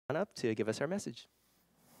up to give us our message.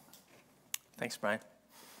 Thanks, Brian.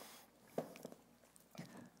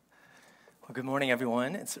 Well, good morning,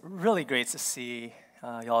 everyone. It's really great to see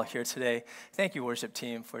y'all here today. Thank you, worship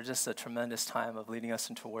team, for just a tremendous time of leading us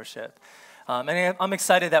into worship. And I'm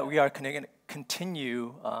excited that we are going to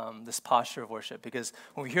continue this posture of worship, because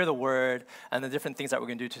when we hear the word and the different things that we're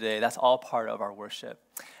going to do today, that's all part of our worship.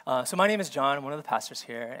 So my name is John. I'm one of the pastors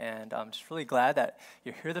here, and I'm just really glad that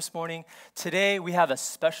you're here this morning. Today, we have a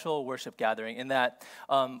special worship gathering in that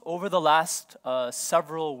over the last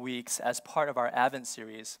several weeks, as part of our Advent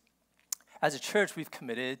series, as a church, we've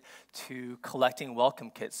committed to collecting welcome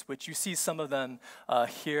kits, which you see some of them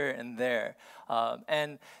here and there.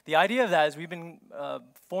 And the idea of that is we've been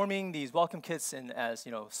forming these welcome kits as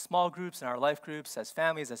small groups, in our life groups, as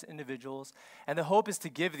families, as individuals. And the hope is to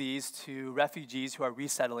give these to refugees who are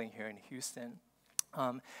resettling here in Houston.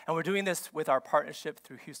 And we're doing this with our partnership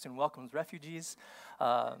through Houston Welcomes Refugees.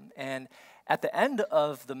 And at the end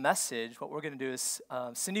of the message, what we're going to do is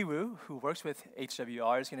Cindy Wu, who works with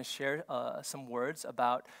HWR, is going to share some words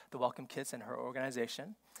about the welcome kits and her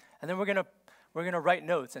organization. And then we're going to write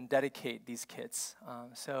notes and dedicate these kits.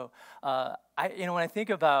 When I think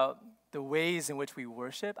about the ways in which we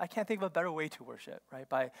worship, I can't think of a better way to worship, right?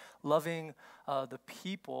 By loving the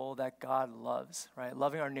people that God loves, right?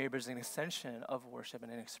 Loving our neighbors is an extension of worship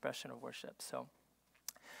and an expression of worship. So,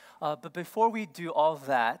 but before we do all of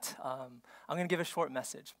that, I'm going to give a short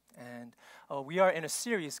message. And we are in a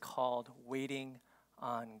series called Waiting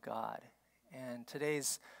on God. And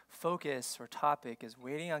today's focus or topic is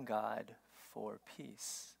waiting on God for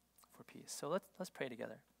peace. For peace. So let's pray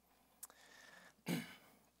together.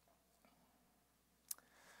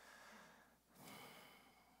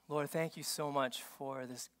 Lord, thank you so much for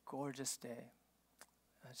this gorgeous day.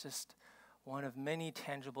 It's just one of many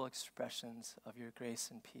tangible expressions of your grace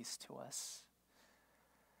and peace to us.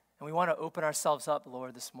 And we want to open ourselves up,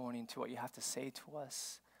 Lord, this morning to what you have to say to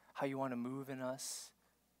us, how you want to move in us.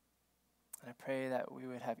 And I pray that we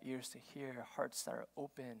would have ears to hear, hearts that are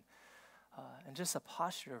open, and just a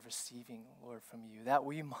posture of receiving, Lord, from you, that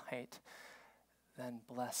we might then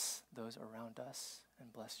bless those around us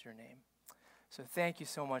and bless your name. So thank you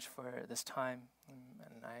so much for this time,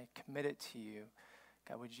 and I commit it to you.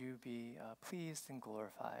 God, would you be pleased and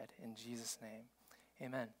glorified in Jesus' name.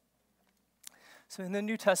 Amen. So in the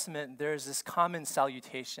New Testament, there's this common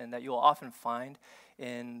salutation that you'll often find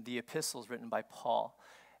in the epistles written by Paul.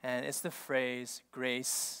 And it's the phrase,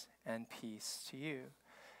 grace and peace to you.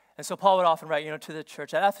 And so Paul would often write, to the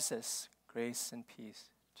church at Ephesus, grace and peace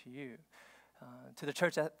to you. To the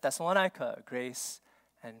church at Thessalonica, grace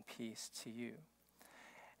and peace to you.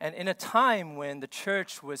 And in a time when the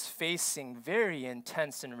church was facing very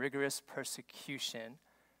intense and rigorous persecution,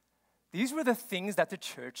 these were the things that the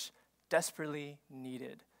church desperately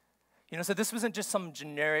needed. So this wasn't just some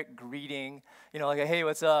generic greeting, like a, hey,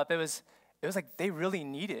 what's up? It was like they really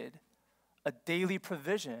needed a daily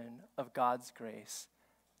provision of God's grace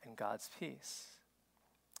and God's peace.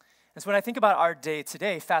 And so when I think about our day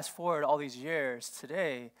today, fast forward all these years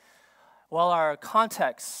today, while our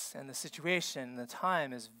context and the situation and the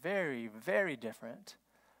time is very, very different,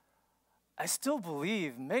 I still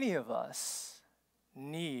believe many of us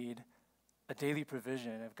need a daily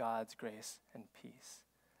provision of God's grace and peace.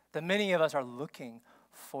 That many of us are looking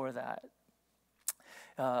for that.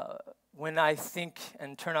 When I think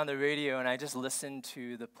and turn on the radio and I just listen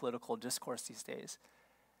to the political discourse these days,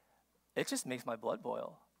 it just makes my blood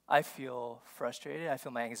boil. I feel frustrated. I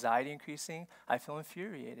feel my anxiety increasing. I feel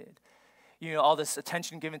infuriated. All this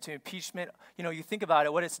attention given to impeachment, you think about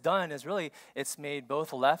it, what it's done is really, it's made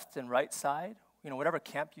both left and right side, whatever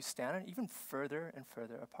camp you stand on, even further and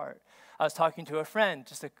further apart. I was talking to a friend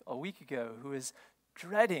just a week ago who is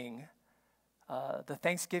dreading the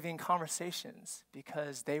Thanksgiving conversations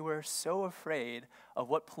because they were so afraid of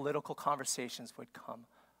what political conversations would come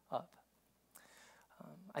up.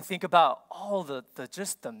 I think about all the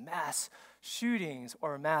mass shootings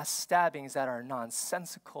or mass stabbings that are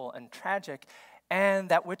nonsensical and tragic, and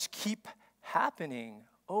that which keep happening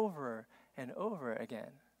over and over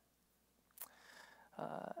again.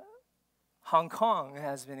 Hong Kong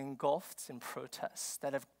has been engulfed in protests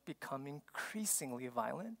that have become increasingly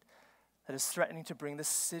violent, that is threatening to bring the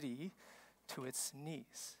city to its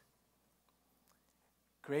knees.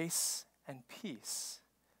 Grace and peace.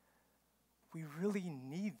 We really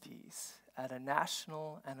need these at a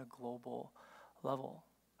national and a global level.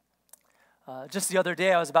 Just the other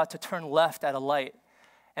day, I was about to turn left at a light,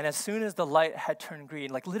 and as soon as the light had turned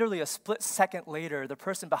green, like literally a split second later, the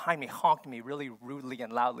person behind me honked me really rudely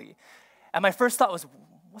and loudly. And my first thought was,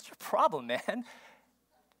 what's your problem, man?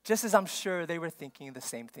 just as I'm sure they were thinking the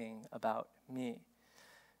same thing about me.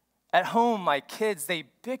 At home, my kids, they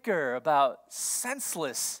bicker about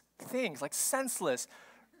senseless things, like senseless,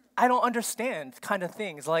 I don't understand kind of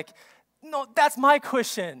things, like, no, that's my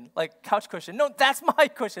cushion, like couch cushion. No, that's my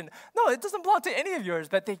cushion. No, it doesn't belong to any of yours,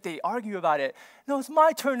 but they argue about it. No, it's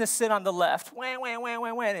my turn to sit on the left. Wah, wah, wah,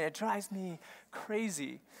 wah, wah, and it drives me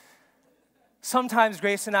crazy. Sometimes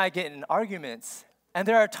Grace and I get in arguments, and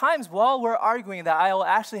there are times while we're arguing that I will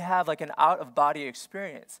actually have like an out-of-body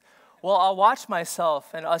experience. Well, I'll watch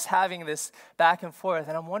myself and us having this back and forth,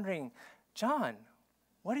 and I'm wondering, John,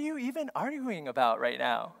 what are you even arguing about right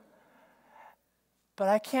now? But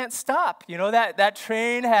I can't stop. You know, that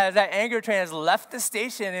anger train has left the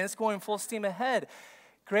station and it's going full steam ahead.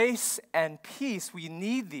 Grace and peace, we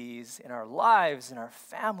need these in our lives, in our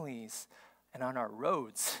families, and on our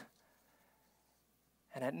roads.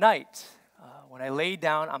 And at night, when I lay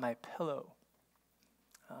down on my pillow,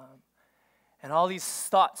 and all these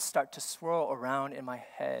thoughts start to swirl around in my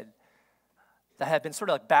head that have been sort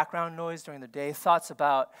of like background noise during the day, thoughts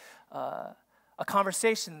about a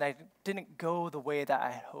conversation that didn't go the way that I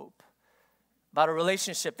had hoped, about a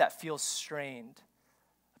relationship that feels strained,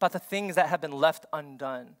 about the things that have been left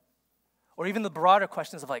undone, or even the broader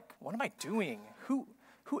questions of like, what am I doing? Who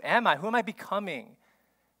am I? Who am I becoming?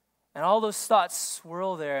 And all those thoughts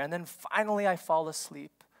swirl there, and then finally I fall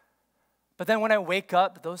asleep. But then when I wake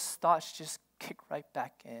up, those thoughts just kick right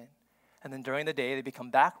back in. And then during the day, they become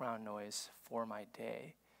background noise for my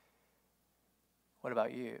day. What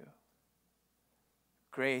about you?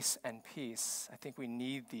 Grace and peace, I think we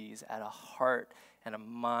need these at a heart and a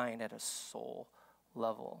mind, at a soul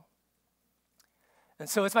level. And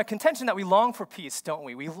so it's my contention that we long for peace, don't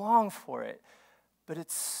we? We long for it, but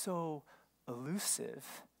it's so elusive.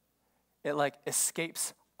 It like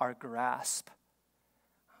escapes our grasp.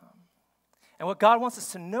 And what God wants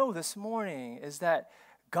us to know this morning is that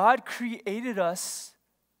God created us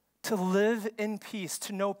to live in peace,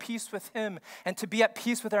 to know peace with Him, and to be at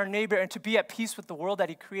peace with our neighbor, and to be at peace with the world that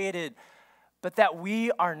He created, but that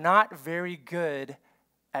we are not very good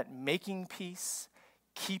at making peace,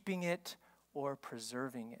 keeping it, or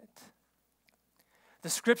preserving it. The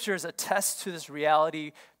scriptures attest to this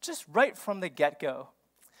reality just right from the get-go.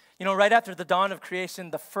 You know, right after the dawn of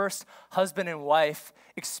creation, the first husband and wife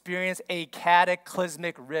experienced a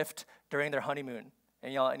cataclysmic rift during their honeymoon.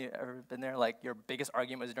 And y'all ever been there? Like your biggest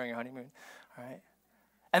argument was during your honeymoon, all right?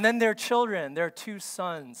 And then their children, their two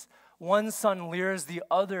sons. One son lures the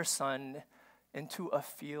other son into a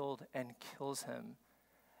field and kills him.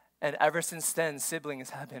 And ever since then,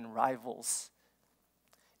 siblings have been rivals.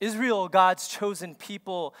 Israel, God's chosen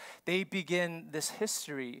people, they begin this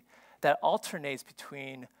history that alternates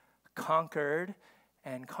between conquered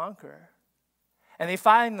and conqueror. And they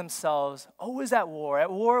find themselves always at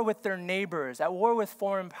war with their neighbors, at war with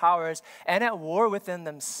foreign powers, and at war within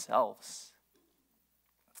themselves.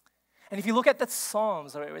 And if you look at the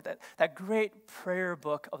Psalms, that great prayer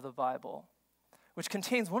book of the Bible, which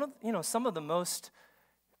contains some of the most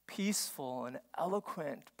peaceful and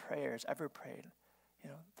eloquent prayers ever prayed. You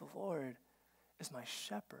know, the Lord is my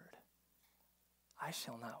shepherd. I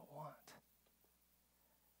shall not want.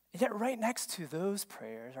 And yet right next to those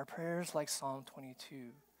prayers are prayers like Psalm 22.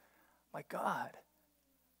 My God,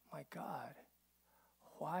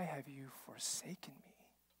 why have you forsaken me?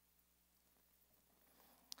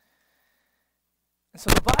 And so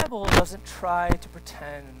the Bible doesn't try to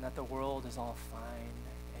pretend that the world is all fine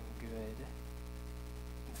and good.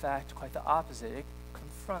 In fact, quite the opposite. It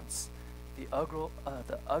confronts the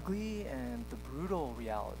ugly and the brutal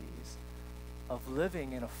realities of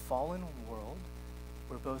living in a fallen world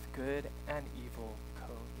where both good and evil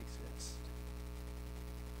coexist.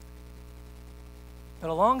 But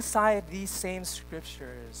alongside these same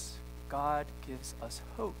scriptures, God gives us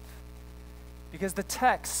hope, because the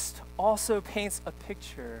text also paints a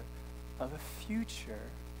picture of a future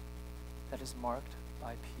that is marked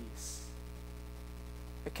by peace.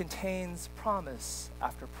 It contains promise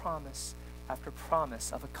after promise after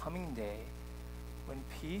promise of a coming day when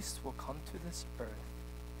peace will come to this earth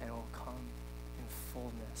and it will come in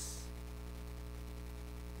fullness.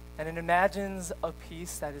 And it imagines a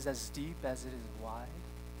peace that is as deep as it is wide.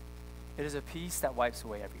 It is a peace that wipes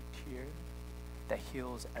away every tear, that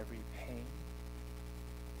heals every pain,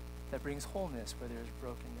 that brings wholeness where there is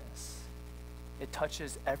brokenness. It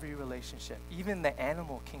touches every relationship. Even the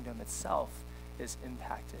animal kingdom itself is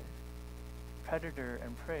impacted. Predator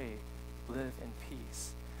and prey live in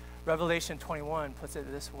peace. Revelation 21 puts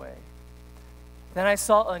it this way. Then I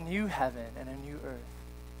saw a new heaven and a new earth.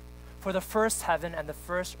 For the first heaven and the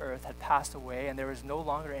first earth had passed away, and there was no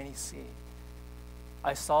longer any sea.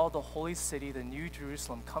 I saw the holy city, the new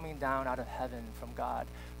Jerusalem, coming down out of heaven from God,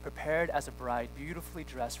 prepared as a bride, beautifully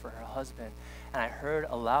dressed for her husband. And I heard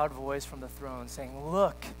a loud voice from the throne saying,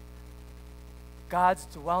 "Look, God's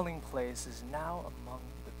dwelling place is now among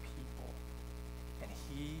the people, and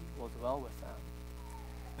he will dwell with them.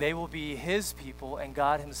 They will be his people, and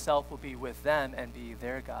God himself will be with them and be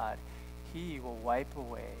their God. He will wipe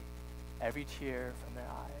away every tear from their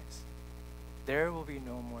eyes. There will be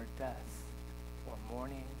no more death, or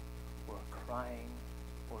mourning, or crying,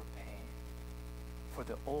 or pain, for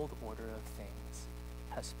the old order of things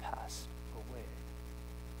has passed away."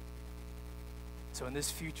 So in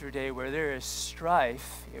this future day where there is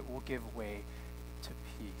strife, it will give way to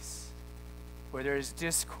peace. Where there is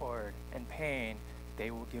discord and pain,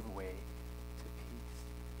 they will give way to peace.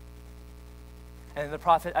 And the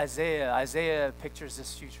prophet Isaiah pictures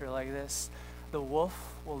this future like this. The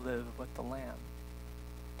wolf will live with the lamb.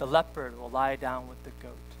 The leopard will lie down with the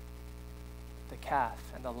goat. The calf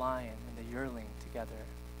and the lion and the yearling together.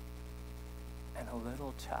 And a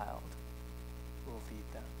little child will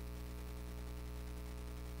lead them.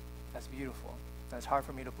 That's beautiful. And it's hard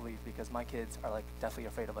for me to believe because my kids are like definitely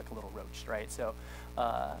afraid of like a little roach, right? So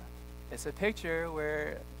it's a picture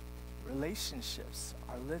where relationships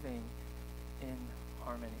are living in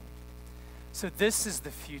harmony. So this is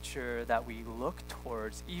the future that we look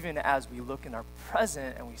towards, even as we look in our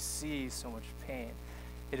present and we see so much pain.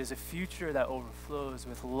 It is a future that overflows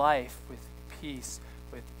with life, with peace,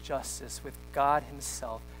 with justice, with God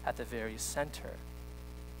himself at the very center.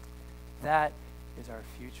 That is our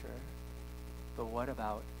future. But what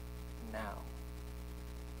about now?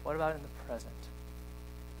 What about in the present?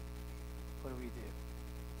 What do?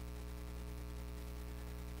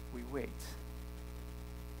 We wait.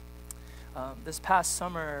 This past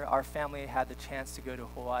summer, our family had the chance to go to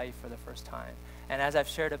Hawaii for the first time. And as I've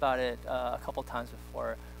shared about it a couple times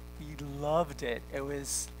before, we loved it. It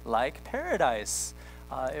was like paradise.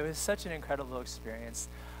 It was such an incredible experience.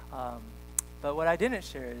 But what I didn't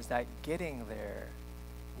share is that getting there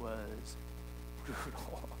was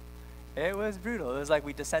brutal. It was brutal. It was like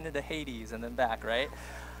we descended to Hades and then back, right?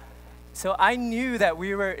 So I knew that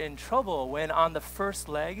we were in trouble when on the first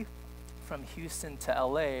leg from Houston to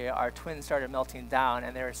LA, our twins started melting down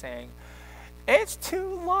and they were saying, "It's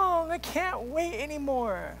too long, I can't wait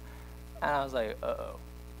anymore." And I was like, uh-oh.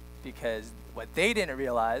 Because what they didn't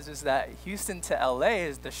realize is that Houston to LA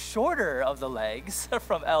is the shorter of the legs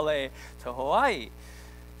from LA to Hawaii.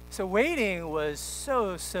 So waiting was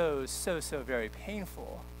so very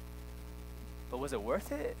painful. But was it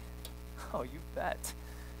worth it? Oh, you bet.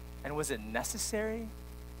 And was it necessary?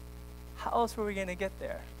 How else were we going to get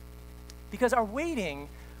there? Because our waiting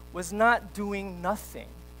was not doing nothing.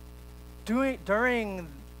 During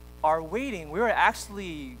our waiting, we were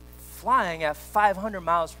actually flying at 500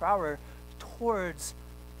 miles per hour towards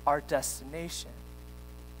our destination.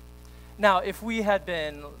 Now, if we had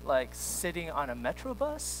been like sitting on a metro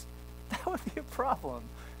bus, that would be a problem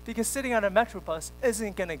because sitting on a metro bus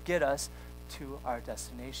isn't going to get us to our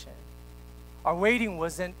destination. Our waiting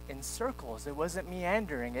wasn't in circles. It wasn't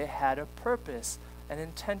meandering. It had a purpose, an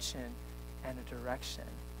intention, and a direction.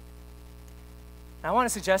 And I want to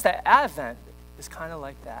suggest that Advent is kind of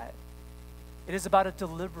like that. It is about a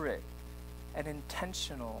deliberate and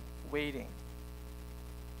intentional waiting.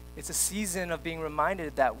 It's a season of being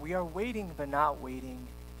reminded that we are waiting, but not waiting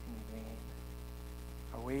in vain.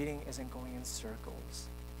 Our waiting isn't going in circles.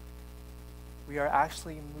 We are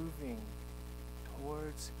actually moving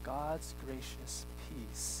towards God's gracious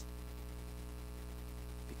peace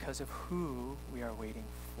because of who we are waiting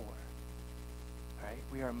for. Right?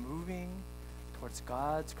 We are moving towards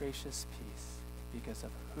God's gracious peace because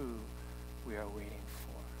of who we are waiting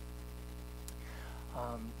for.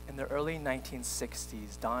 In the early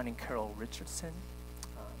 1960s, Don and Carol Richardson,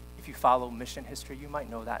 if you follow mission history, you might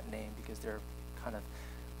know that name because they're kind of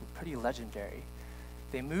pretty legendary.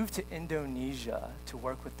 They moved to Indonesia to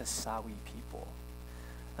work with the Sawi people.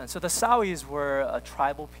 And so the Sawis were a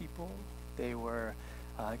tribal people. They were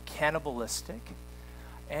cannibalistic.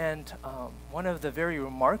 And one of the very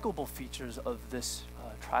remarkable features of this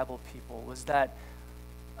tribal people was that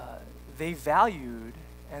they valued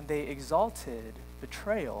and they exalted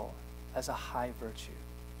betrayal as a high virtue.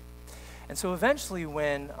 And so eventually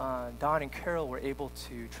when Don and Carol were able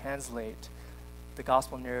to translate the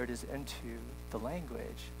gospel narratives into the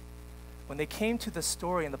language, when they came to the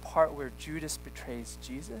story and the part where Judas betrays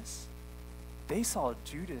Jesus, they saw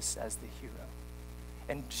Judas as the hero.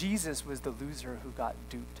 And Jesus was the loser who got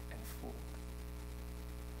duped and fooled.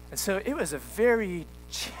 And so it was a very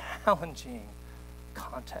challenging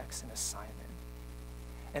context and assignment.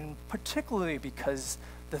 and particularly because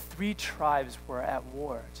the three tribes were at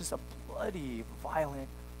war, just a bloody, violent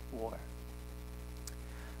war.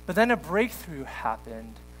 But then a breakthrough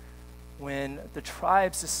happened when the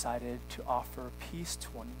tribes decided to offer peace to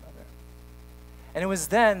one another. And it was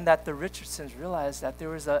then that the Richardsons realized that there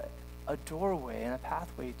was a doorway and a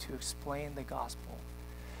pathway to explain the gospel.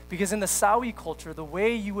 Because in the Sawi culture, the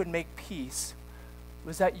way you would make peace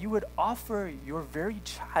was that you would offer your very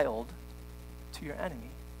child to your enemy.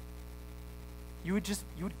 You would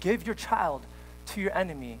give your child to your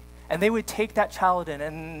enemy, and they would take that child in,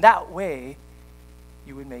 and that way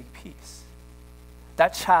you would make peace.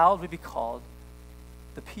 That child would be called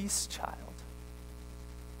the peace child.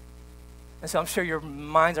 And so I'm sure your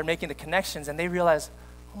minds are making the connections, and they realize,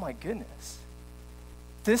 oh my goodness,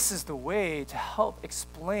 this is the way to help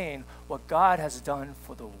explain what God has done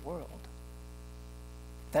for the world.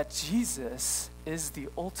 That Jesus is the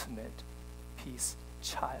ultimate peace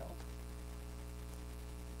child.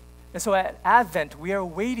 And so at Advent, we are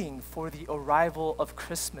waiting for the arrival of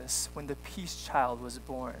Christmas when the peace child was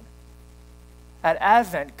born. At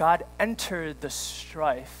Advent, God entered the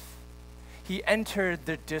strife. He entered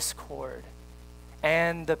the discord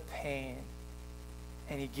and the pain,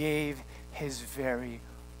 and he gave his very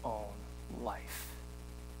own life.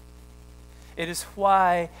 It is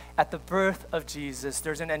why at the birth of Jesus,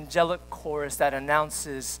 there's an angelic chorus that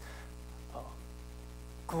announces,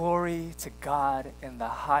 glory to God in the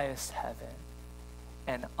highest heaven,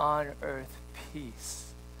 and on earth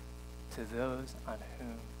peace to those on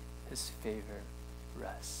whom his favor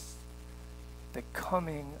rests. The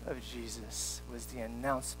coming of Jesus was the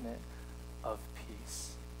announcement of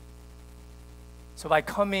peace. So by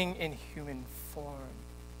coming in human form,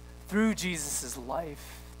 through Jesus'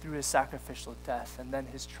 life, through his sacrificial death, and then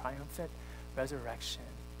his triumphant resurrection,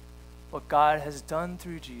 what God has done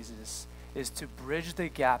through Jesus is to bridge the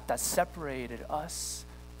gap that separated us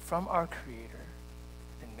from our Creator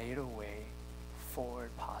and made a way forward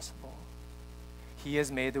possible. He has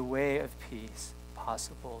made the way of peace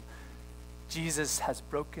possible. Jesus has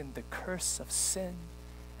broken the curse of sin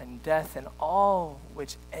and death and all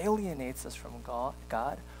which alienates us from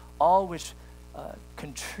God, all which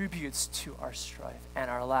contributes to our strife and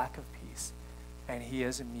our lack of peace. And he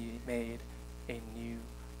has made a new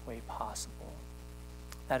way possible.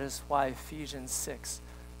 That is why Ephesians 6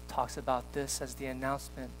 talks about this as the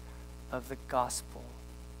announcement of the gospel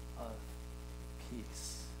of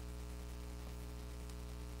peace.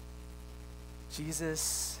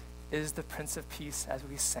 Jesus is the Prince of Peace, as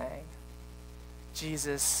we sang.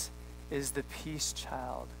 Jesus is the peace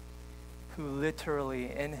child who literally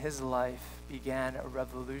in his life began a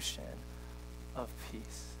revolution of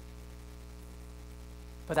peace.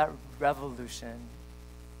 But that revolution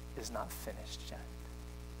is not finished yet.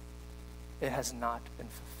 It has not been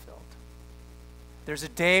fulfilled. There's a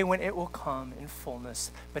day when it will come in fullness,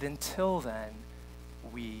 but until then,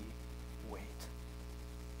 we wait.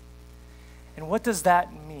 And what does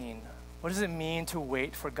that mean? What does it mean to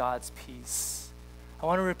wait for God's peace? I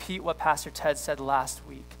want to repeat what Pastor Ted said last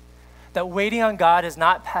week, that waiting on God is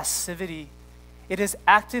not passivity. It is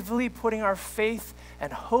actively putting our faith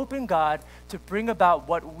and hope in God to bring about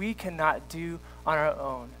what we cannot do on our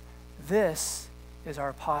own. This is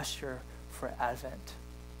our posture for Advent.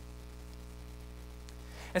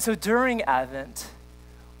 And so during Advent,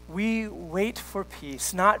 we wait for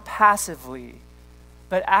peace, not passively,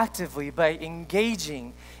 but actively by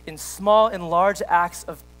engaging in small and large acts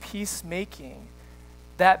of peacemaking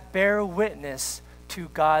that bear witness to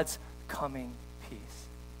God's coming peace.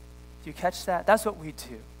 Do you catch that? That's what we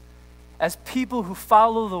do. As people who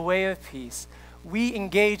follow the way of peace, we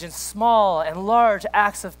engage in small and large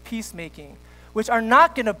acts of peacemaking, which are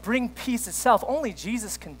not going to bring peace itself. Only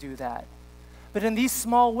Jesus can do that. But in these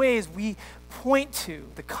small ways, we point to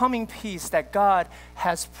the coming peace that God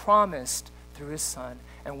has promised through his Son,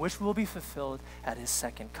 and which will be fulfilled at his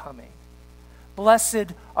second coming.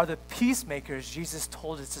 Blessed are the peacemakers, Jesus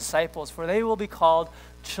told his disciples, for they will be called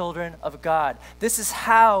children of God. This is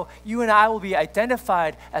how you and I will be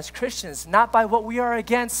identified as Christians, not by what we are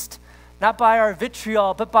against, not by our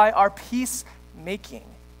vitriol, but by our peacemaking.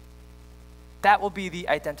 That will be the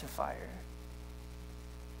identifier.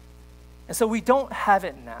 And so we don't have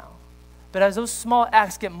it now. But as those small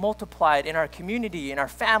acts get multiplied in our community, in our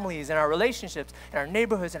families, in our relationships, in our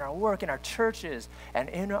neighborhoods, in our work, in our churches, and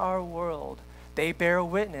in our world, they bear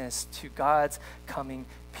witness to God's coming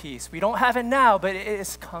peace. We don't have it now, but it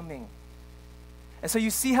is coming. And so you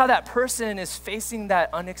see how that person is facing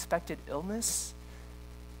that unexpected illness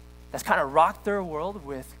that's kind of rocked their world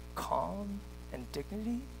with calm and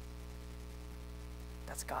dignity?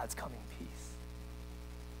 That's God's coming peace.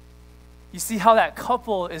 You see how that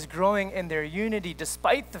couple is growing in their unity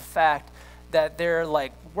despite the fact that their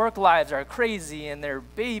work lives are crazy and their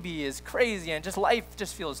baby is crazy and just life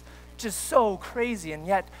just feels just so crazy, and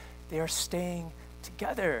yet they are staying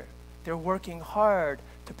together. They're working hard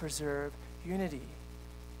to preserve unity.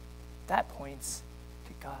 That points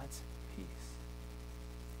to God's peace.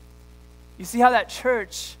 You see how that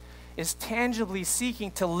church is tangibly seeking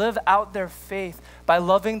to live out their faith by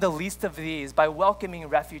loving the least of these, by welcoming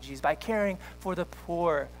refugees, by caring for the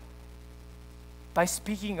poor, by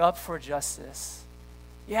speaking up for justice.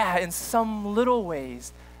 Yeah, in some little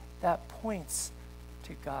ways, that points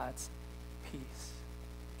to God's peace.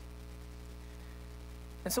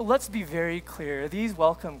 And so let's be very clear. These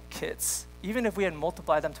welcome kits, even if we had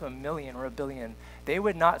multiplied them to 1 million or 1 billion, they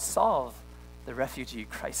would not solve the refugee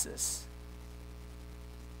crisis.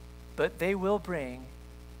 But they will bring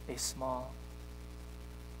a small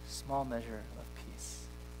measure of peace.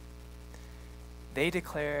 They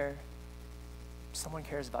declare someone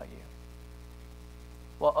cares about you.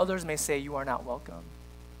 While others may say you are not welcome,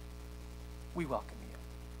 we welcome you.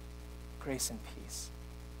 Grace and peace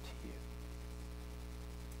to you.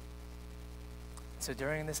 So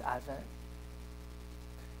during this Advent,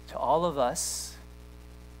 to all of us,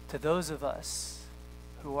 to those of us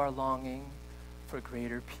who are longing for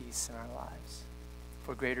greater peace in our lives,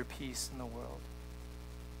 for greater peace in the world,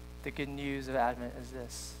 the good news of Advent is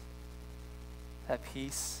this: that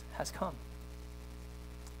peace has come,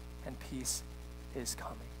 and peace is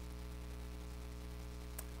coming.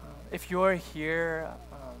 If you're here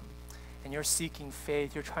and you're seeking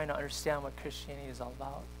faith, you're trying to understand what Christianity is all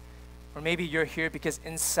about, or maybe you're here because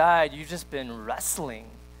inside you've just been wrestling.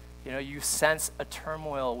 You sense a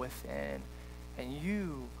turmoil within, and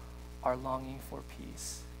you are longing for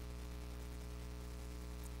peace.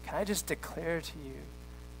 Can I just declare to you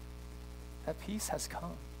that peace has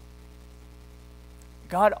come?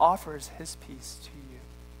 God offers his peace to you.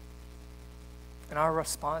 And our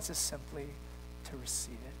response is simply to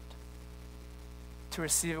receive it. To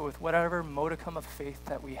receive it with whatever modicum of faith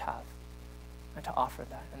that we have, and to offer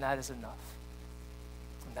that. And that is enough.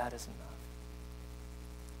 And that is enough.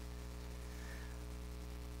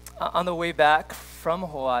 On the way back from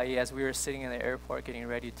Hawaii, as we were sitting in the airport getting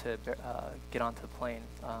ready to get onto the plane,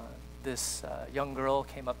 this young girl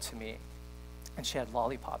came up to me, and she had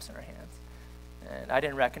lollipops in her hands. And I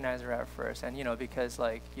didn't recognize her at first. And, because,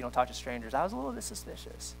 you don't talk to strangers, I was a little bit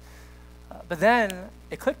suspicious. But then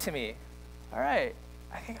it clicked to me, all right,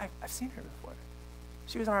 I think I've seen her before.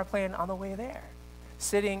 She was on our plane on the way there,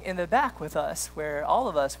 sitting in the back with us, where all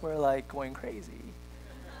of us were, going crazy.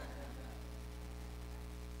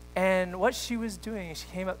 And what she was doing, she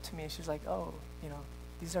came up to me and she was like, oh,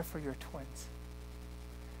 these are for your twins.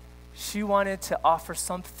 She wanted to offer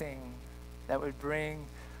something that would bring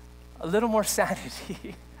a little more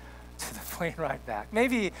sanity to the plane ride back.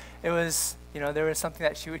 Maybe it was, there was something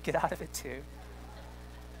that she would get out of it too.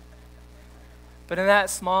 But in that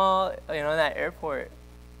small, in that airport,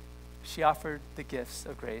 she offered the gifts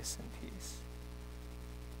of grace and peace.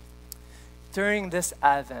 During this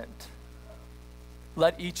Advent,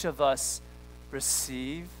 let each of us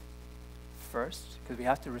receive first, because we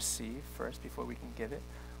have to receive first before we can give it.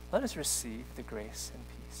 Let us receive the grace and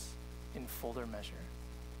peace in fuller measure.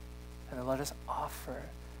 And then let us offer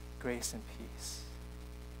grace and peace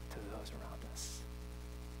to those around us.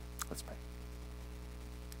 Let's pray.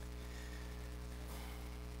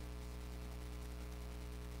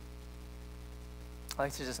 I'd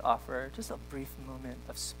like to just offer just a brief moment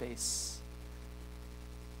of space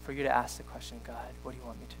for you to ask the question, God, what do you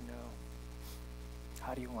want me to know?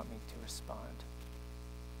 How do you want me to respond?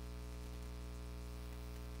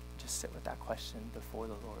 Just sit with that question before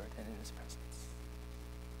the Lord and in his presence.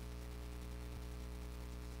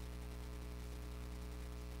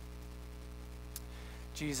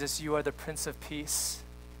 Jesus, you are the Prince of Peace.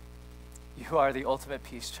 You are the ultimate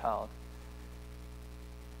peace child.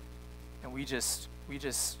 And we just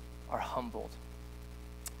are humbled.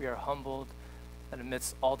 We are humbled that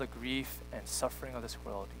amidst all the grief and suffering of this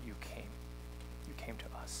world, you came. You came to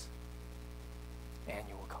us. And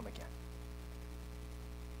you will come again.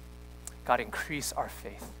 God, increase our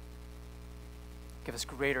faith. Give us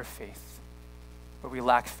greater faith. Where we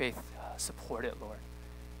lack faith, support it, Lord.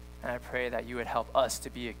 And I pray that you would help us to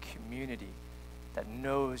be a community that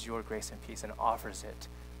knows your grace and peace and offers it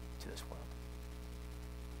to this world.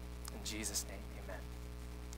 In Jesus' name.